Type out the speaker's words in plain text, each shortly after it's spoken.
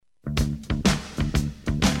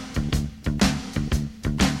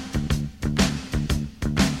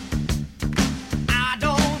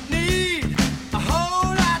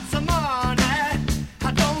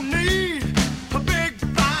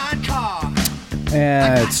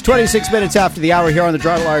It's 26 minutes after the hour here on the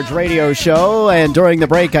John at Large Radio Show, and during the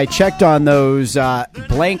break, I checked on those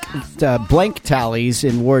blank tallies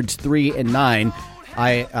in wards 3 and 9.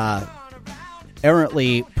 I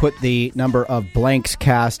errantly put the number of blanks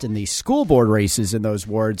cast in the school board races in those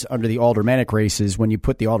wards under the aldermanic races. When you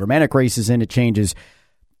put the aldermanic races in, it changes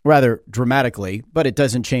rather dramatically, but it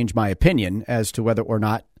doesn't change my opinion as to whether or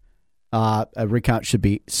not a recount should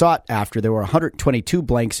be sought after. There were 122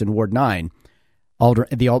 blanks in Ward 9.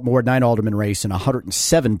 The Ward 9 alderman race, and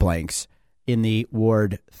 107 blanks in the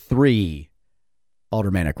Ward 3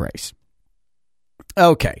 aldermanic race.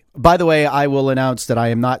 Okay. By the way, I will announce that I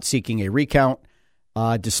am not seeking a recount,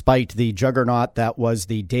 despite the juggernaut that was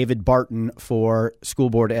the David Barton for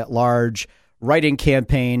School Board at Large write-in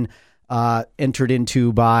campaign entered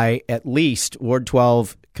into by at least Ward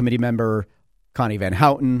 12 committee member Connie Van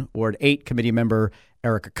Houten, Ward 8 committee member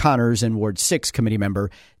Erica Connors, and Ward 6 committee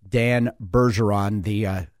member Dan Bergeron,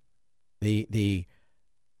 the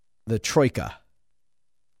troika.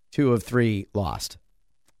 2 of 3 lost.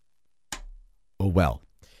 Oh, well.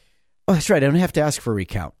 Oh, that's right. I don't have to ask for a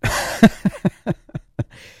recount.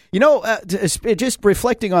 Just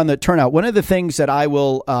reflecting on the turnout, one of the things that I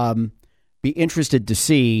will be interested to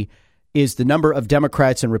see is the number of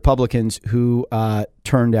Democrats and Republicans who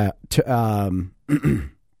turned out.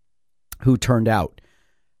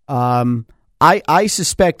 I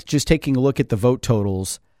suspect, just taking a look at the vote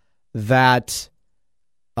totals, that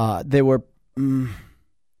there were,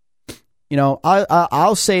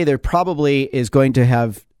 I'll say there probably is going to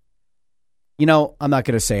have, I'm not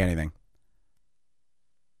going to say anything.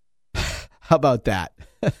 How about that?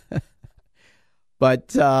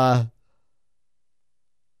 But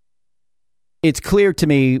it's clear to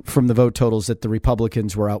me from the vote totals that the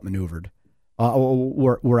Republicans were outmaneuvered,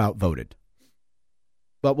 were outvoted.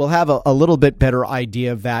 But we'll have a little bit better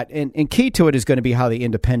idea of that. And key to it is going to be how the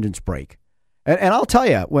independents break. And I'll tell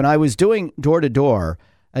you, when I was doing door-to-door,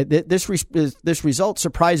 this result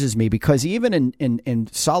surprises me, because even in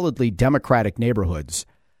solidly Democratic neighborhoods,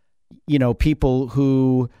 people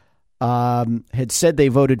who had said they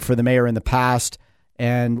voted for the mayor in the past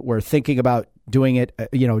and were thinking about doing it,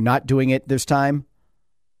 not doing it this time,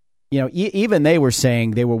 even they were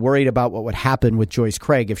saying they were worried about what would happen with Joyce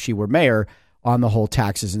Craig if she were mayor on the whole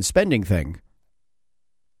taxes and spending thing.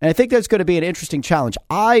 And I think that's going to be an interesting challenge.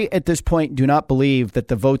 I, at this point, do not believe that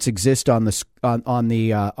the votes exist on the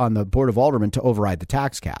Board of Aldermen to override the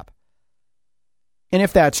tax cap. And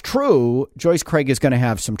if that's true, Joyce Craig is going to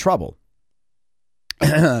have some trouble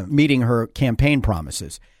meeting her campaign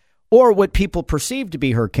promises, or what people perceive to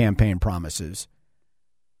be her campaign promises,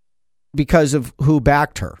 because of who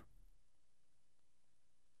backed her.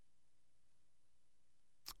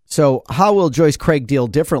 So how will Joyce Craig deal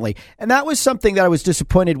differently? And that was something that I was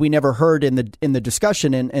disappointed we never heard in the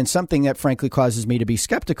discussion, and something that frankly causes me to be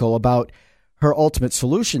skeptical about her ultimate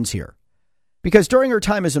solutions here. Because during her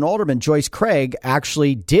time as an alderman, Joyce Craig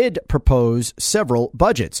actually did propose several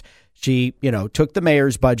budgets. She, took the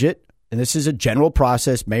mayor's budget, and this is a general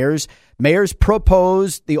process. Mayors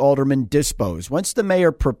propose, the alderman dispose. Once the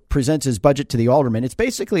mayor presents his budget to the alderman, it's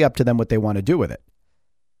basically up to them what they want to do with it.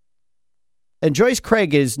 And Joyce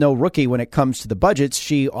Craig is no rookie when it comes to the budgets.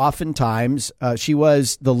 She oftentimes, she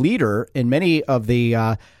was the leader in many of the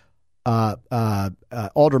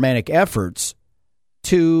aldermanic efforts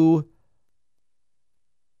to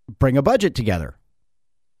bring a budget together.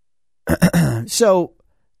 So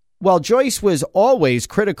while Joyce was always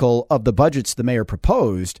critical of the budgets the mayor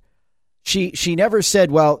proposed, she never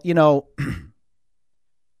said, well,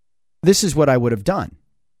 this is what I would have done.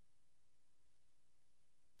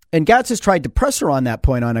 And Gatz has tried to press her on that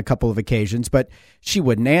point on a couple of occasions, but she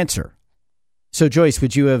wouldn't answer. So, Joyce,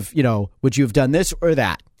 would you have done this or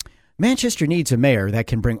that? Manchester needs a mayor that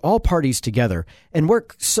can bring all parties together and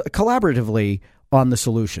work collaboratively on the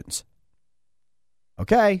solutions.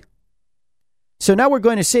 Okay. So now we're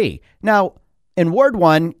going to see. Now, in Ward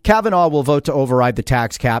 1, Kavanaugh will vote to override the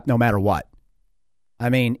tax cap no matter what. I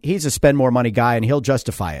mean, he's a spend more money guy, and he'll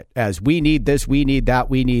justify it as we need this, we need that,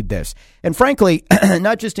 we need this. And frankly,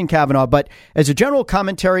 not just in Kavanaugh, but as a general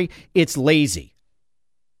commentary, it's lazy.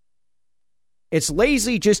 It's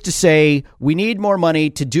lazy just to say we need more money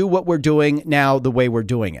to do what we're doing now the way we're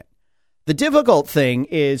doing it. The difficult thing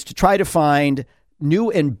is to try to find new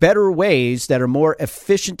and better ways that are more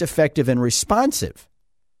efficient, effective, and responsive.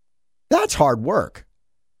 That's hard work.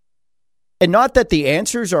 And not that the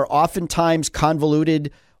answers are oftentimes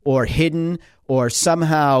convoluted or hidden or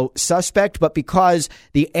somehow suspect, but because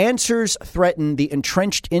the answers threaten the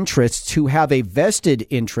entrenched interests who have a vested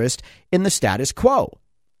interest in the status quo.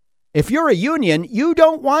 If you're a union, you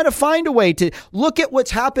don't want to find a way to look at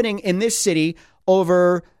what's happening in this city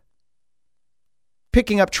over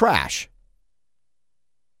picking up trash.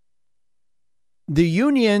 The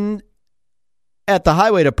union at the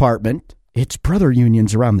highway department, its brother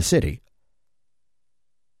unions around the city,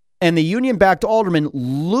 and the union-backed aldermen,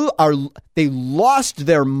 they lost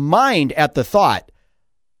their mind at the thought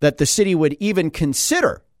that the city would even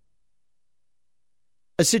consider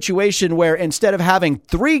a situation where instead of having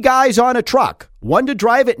 3 guys on a truck, 1 to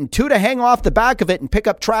drive it and 2 to hang off the back of it and pick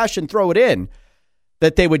up trash and throw it in,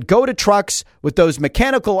 that they would go to trucks with those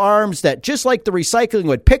mechanical arms that, just like the recycling,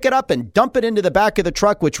 would pick it up and dump it into the back of the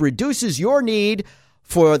truck, which reduces your need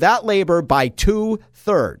for that labor by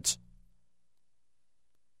 2/3.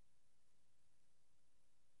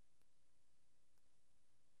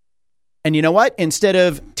 And you know what? Instead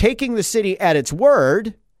of taking the city at its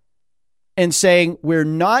word and saying, we're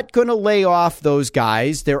not going to lay off those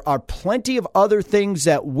guys, there are plenty of other things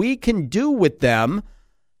that we can do with them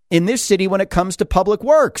in this city when it comes to public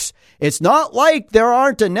works. It's not like there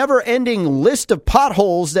aren't a never-ending list of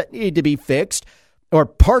potholes that need to be fixed, or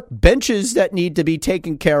park benches that need to be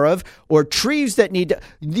taken care of, or trees that need to...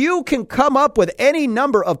 You can come up with any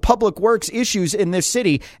number of public works issues in this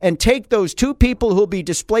city and take those 2 people who'll be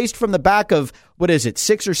displaced from the back of,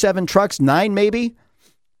 6 or 7 trucks, 9 maybe?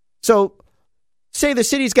 So say the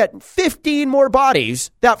city's got 15 more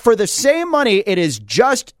bodies that for the same money it is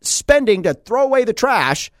just spending to throw away the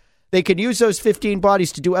trash, they could use those 15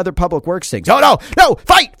 bodies to do other public works things. Oh, no,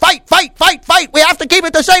 fight. We have to keep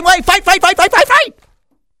it the same way. Fight.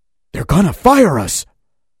 They're going to fire us.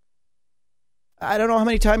 I don't know how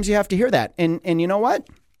many times you have to hear that. And you know what?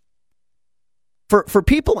 For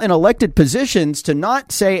people in elected positions to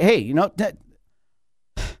not say, hey,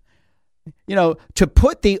 to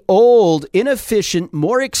put the old, inefficient,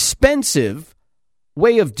 more expensive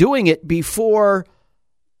way of doing it before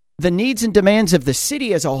the needs and demands of the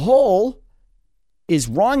city as a whole is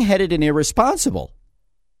wrongheaded and irresponsible.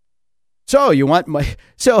 So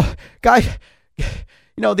guy,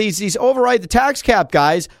 these override the tax cap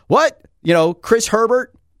guys. What? Chris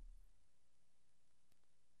Herbert,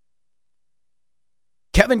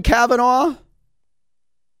 Kevin Kavanaugh.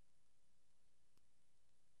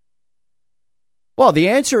 Well, the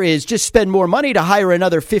answer is just spend more money to hire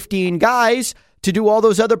another 15 guys to do all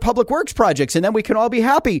those other public works projects, and then we can all be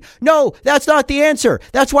happy. No, that's not the answer.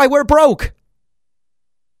 That's why we're broke.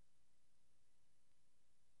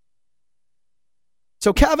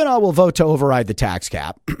 So Kavanaugh will vote to override the tax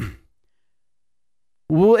cap.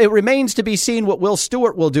 Well, it remains to be seen what Will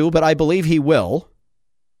Stewart will do, but I believe he will,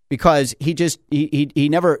 because he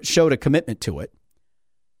never showed a commitment to it.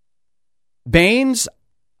 Baines,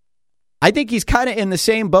 I think he's kind of in the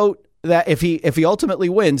same boat that if he ultimately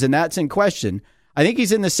wins, and that's in question, I think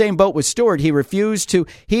he's in the same boat with Stewart.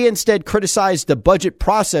 He instead criticized the budget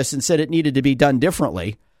process and said it needed to be done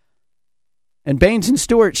differently. And Baines and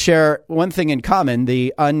Stewart share one thing in common,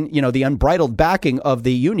 the unbridled backing of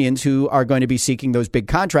the unions who are going to be seeking those big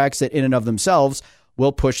contracts that in and of themselves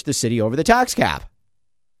will push the city over the tax cap.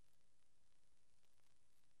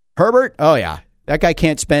 Herbert, oh yeah, that guy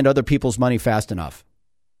can't spend other people's money fast enough.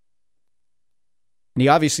 And he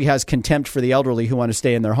obviously has contempt for the elderly who want to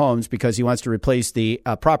stay in their homes because he wants to replace the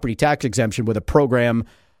property tax exemption with a program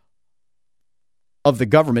of the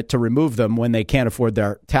government to remove them when they can't afford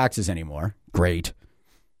their taxes anymore. Great.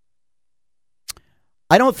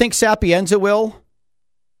 I don't think Sapienza will.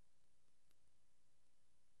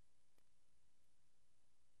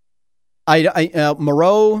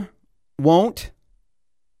 Moreau won't.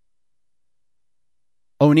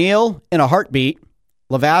 O'Neill in a heartbeat.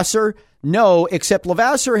 Levasseur, no, except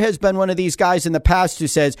Levasseur has been one of these guys in the past who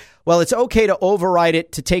says, well, it's okay to override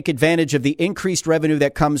it to take advantage of the increased revenue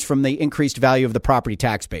that comes from the increased value of the property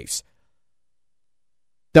tax base.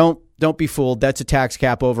 Don't be fooled. That's a tax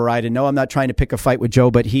cap override. And no, I'm not trying to pick a fight with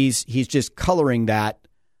Joe, but he's just coloring that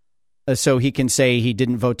so he can say he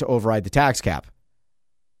didn't vote to override the tax cap.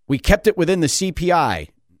 We kept it within the CPI.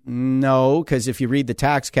 No, because if you read the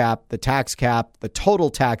tax cap, the total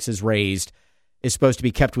taxes raised is supposed to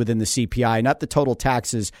be kept within the CPI, not the total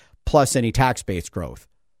taxes plus any tax-based growth.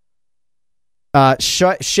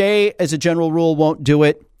 Shea, as a general rule, won't do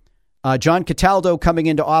it. John Cataldo coming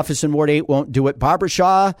into office in Ward 8 won't do it. Barbara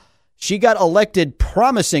Shaw, she got elected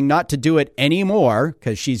promising not to do it anymore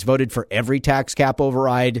because she's voted for every tax cap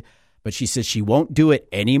override, but she says she won't do it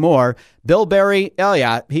anymore. Bill Berry, oh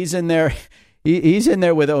yeah, he's in there. He's in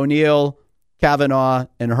there with O'Neill, Kavanaugh,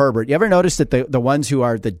 and Herbert. You ever notice that the ones who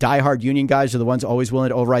are the diehard union guys are the ones always willing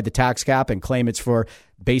to override the tax cap and claim it's for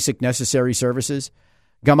basic necessary services?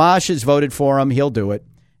 Gamache has voted for him. He'll do it.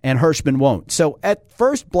 and Hirschman won't. So at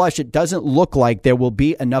first blush, it doesn't look like there will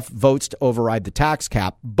be enough votes to override the tax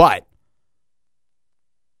cap, but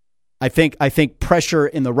I think pressure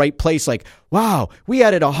in the right place, like, wow, we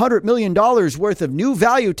added $100 million worth of new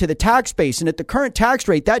value to the tax base, and at the current tax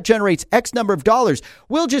rate, that generates X number of dollars.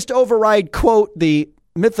 We'll just override, quote, the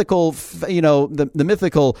mythical, the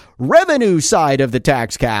mythical revenue side of the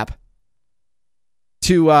tax cap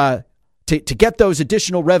to get those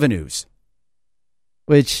additional revenues,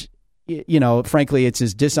 which, frankly, it's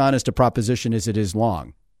as dishonest a proposition as it is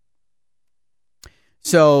long.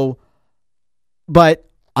 So, but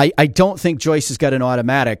I don't think Joyce has got an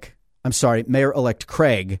automatic. I'm sorry, Mayor-elect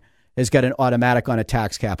Craig has got an automatic on a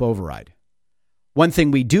tax cap override. One thing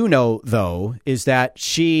we do know, though, is that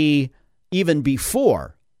she, even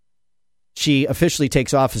before she officially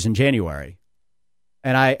takes office in January,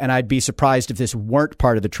 and I'd be surprised if this weren't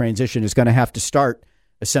part of the transition, is going to have to start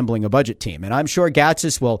assembling a budget team. And I'm sure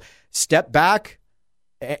Gatsis will step back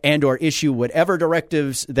and or issue whatever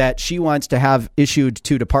directives that she wants to have issued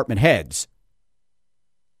to department heads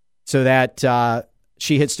so that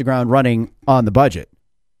she hits the ground running on the budget.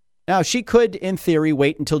 Now, she could, in theory,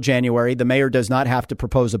 wait until January. The mayor does not have to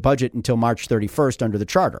propose a budget until March 31st under the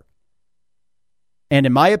charter. And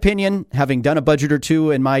in my opinion, having done a budget or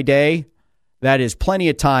two in my day, that is plenty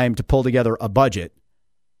of time to pull together a budget.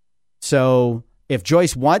 So if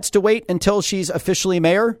Joyce wants to wait until she's officially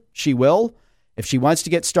mayor, she will. If she wants to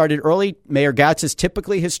get started early, Mayor Gatsis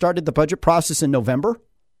typically has started the budget process in November.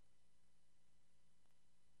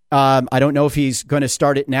 I don't know if he's going to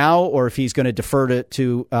start it now or if he's going to defer it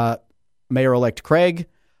to Mayor-elect Craig,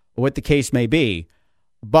 or what the case may be.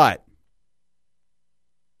 But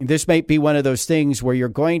this might be one of those things where you're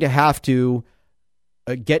going to have to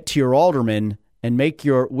get to your alderman and make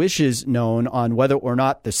your wishes known on whether or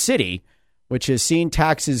not the city, which has seen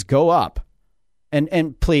taxes go up,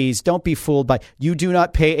 and please don't be fooled by, you do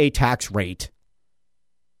not pay a tax rate.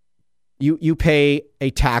 You pay a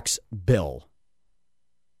tax bill.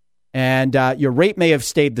 And your rate may have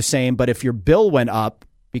stayed the same, but if your bill went up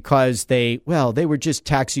because they were just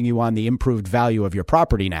taxing you on the improved value of your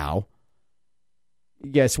property now,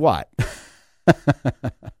 guess what?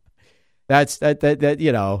 That's kind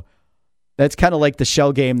of like the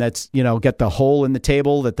shell game that's, get the hole in the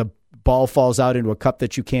table that the ball falls out into a cup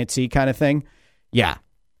that you can't see kind of thing. Yeah.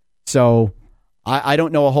 So I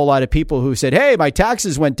don't know a whole lot of people who said, hey, my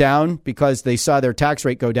taxes went down because they saw their tax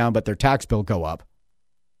rate go down, but their tax bill go up.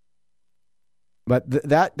 But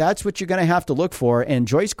that's what you're going to have to look for. And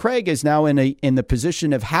Joyce Craig is now in the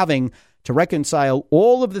position of having to reconcile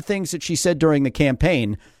all of the things that she said during the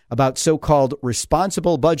campaign about so-called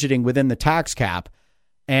responsible budgeting within the tax cap,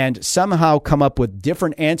 and somehow come up with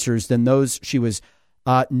different answers than those she was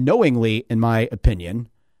knowingly, in my opinion,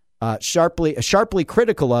 sharply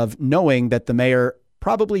critical of, knowing that the mayor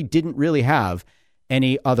probably didn't really have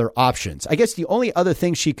any other options. I guess the only other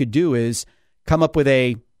thing she could do is come up with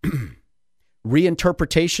a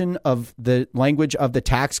reinterpretation of the language of the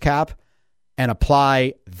tax cap and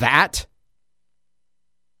apply that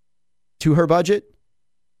to her budget.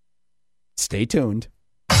 Stay tuned.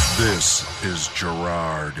 This is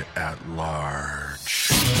Gerard at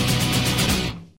Large.